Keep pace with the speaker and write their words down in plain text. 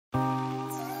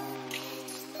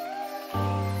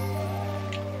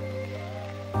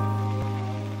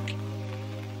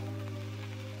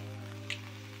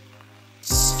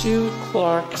Stu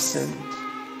Clarkson,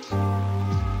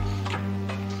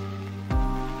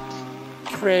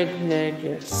 Fred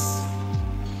Negus,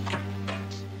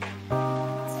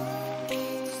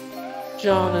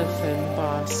 Jonathan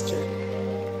Boston,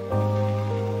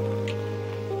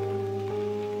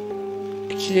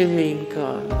 Jimmy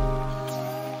Gunn,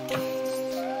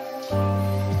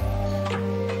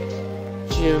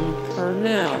 Jim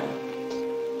Pernell,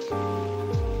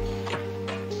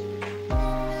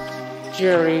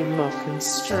 Jerry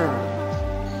Muckenstern,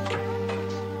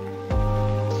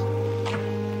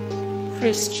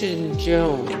 Christian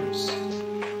Jones,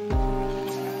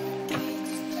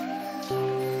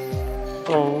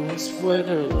 Bones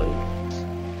Wetherly,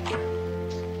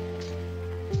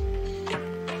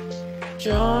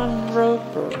 John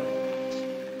Roper,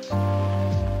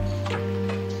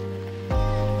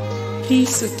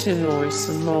 Pisatinoy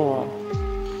Samoa,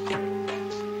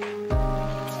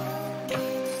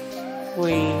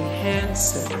 Wayne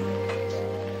Hansen,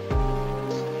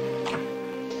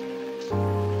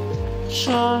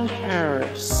 Sean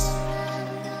Harris,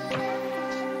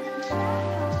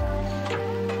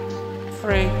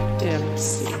 Frank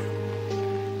Dempsey,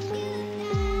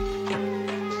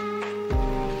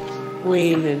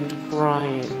 Waymond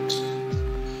Bryant,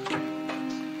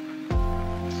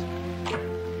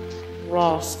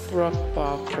 Ross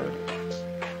Bruckbacher,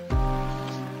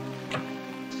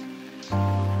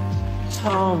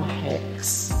 Tom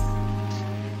Hicks,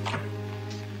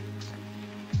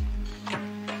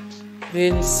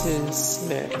 Vincent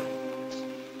Smith,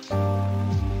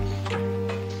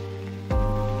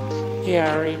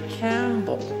 Gary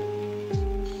Campbell,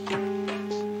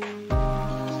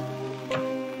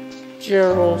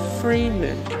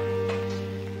 JerrellFreeman,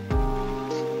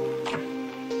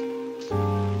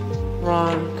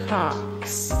 Ron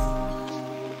Cox,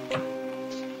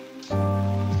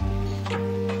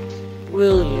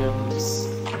 Williams,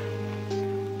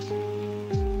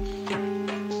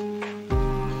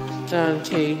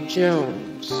 Dante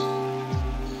Jones,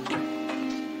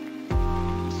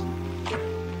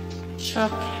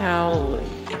 Chuck Howley,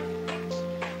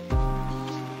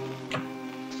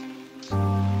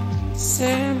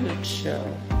 Sam Show,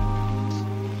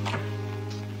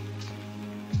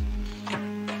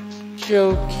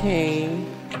 Joe Kane,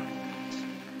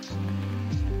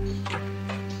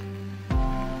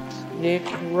 Nick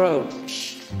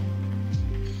Roach,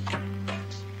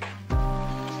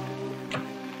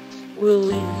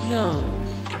 Willie Young,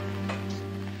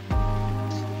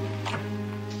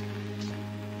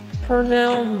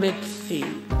 Pernell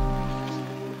McPhee,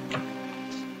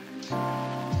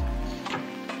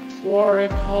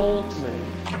 Warwick Holdman,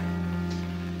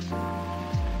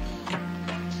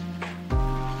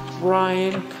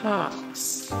 Brian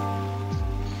Cox,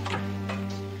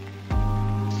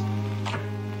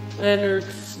 Leonard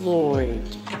Floyd,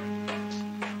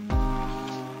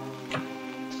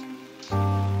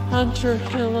 Hunter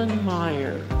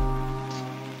Hillenmeyer,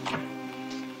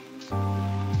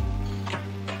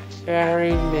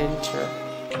 Barry Minter,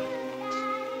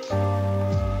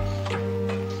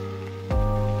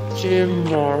 Jim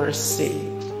Morrissey,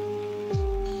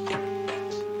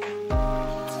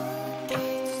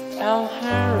 Al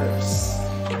Harris,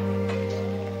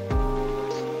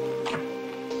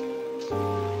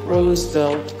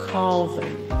 Roosevelt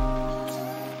Colvin,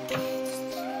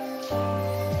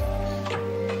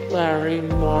 Larry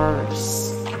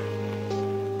Morris,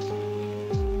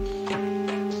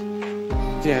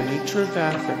 Danny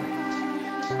Trevathan.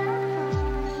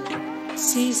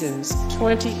 Seasons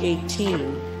 2018,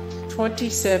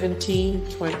 2017,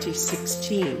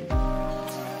 2016.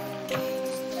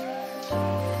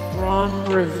 Ron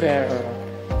Rivera,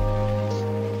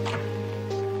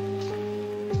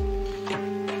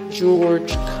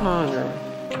 George Connor,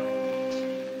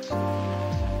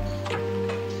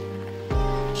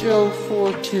 Joe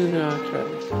Fortunato,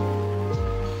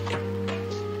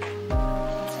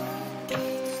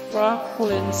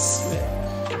 Rockwin Smith,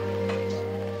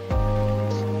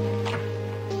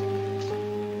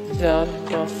 Doug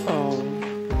Buffone,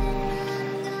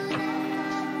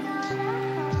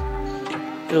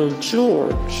 Bill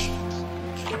George,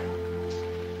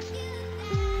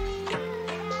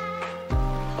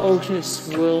 Otis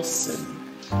Wilson,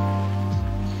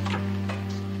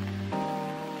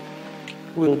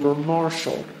 Wilbur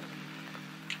Marshall.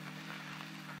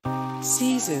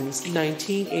 Seasons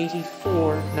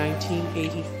 1984,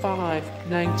 1985,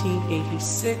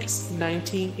 1986,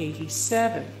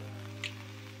 1987.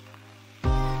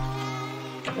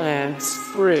 Lance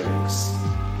Briggs,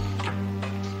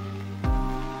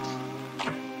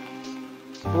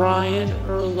 Brian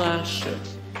Urlacher,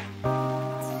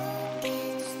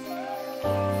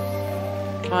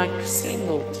 Mike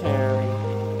Singletary,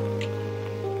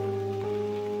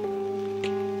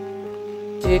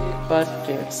 Dick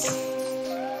Butkus.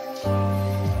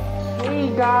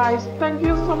 Hey guys, thank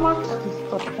you so much for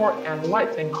the support and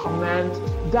likes and comments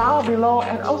down below,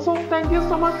 and also thank you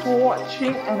so much for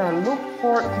watching, and I look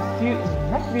forward to see you in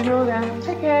the next video. Then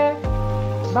take care,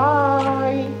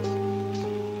 bye.